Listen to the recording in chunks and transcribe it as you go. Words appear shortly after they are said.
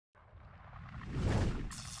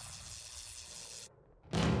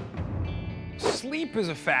Sleep is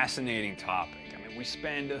a fascinating topic. I mean, we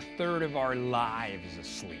spend a third of our lives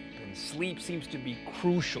asleep, and sleep seems to be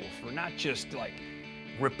crucial for not just like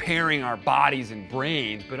repairing our bodies and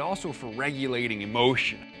brains, but also for regulating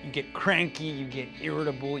emotion. You get cranky, you get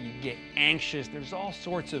irritable, you get anxious. There's all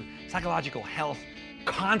sorts of psychological health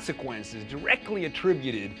consequences directly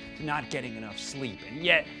attributed to not getting enough sleep. And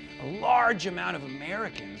yet, a large amount of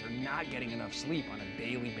Americans are not getting enough sleep on a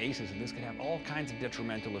daily basis, and this could have all kinds of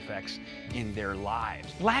detrimental effects in their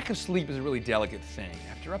lives. Lack of sleep is a really delicate thing.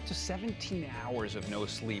 After up to 17 hours of no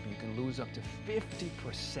sleep, you can lose up to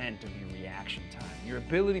 50% of your reaction time. Your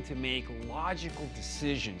ability to make logical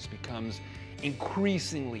decisions becomes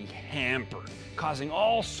increasingly hampered, causing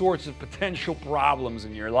all sorts of potential problems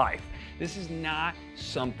in your life. This is not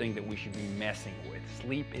something that we should be messing with.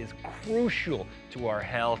 Sleep is crucial to our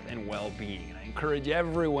health and well-being, and I encourage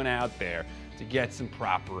everyone out there to get some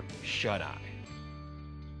proper shut-eye.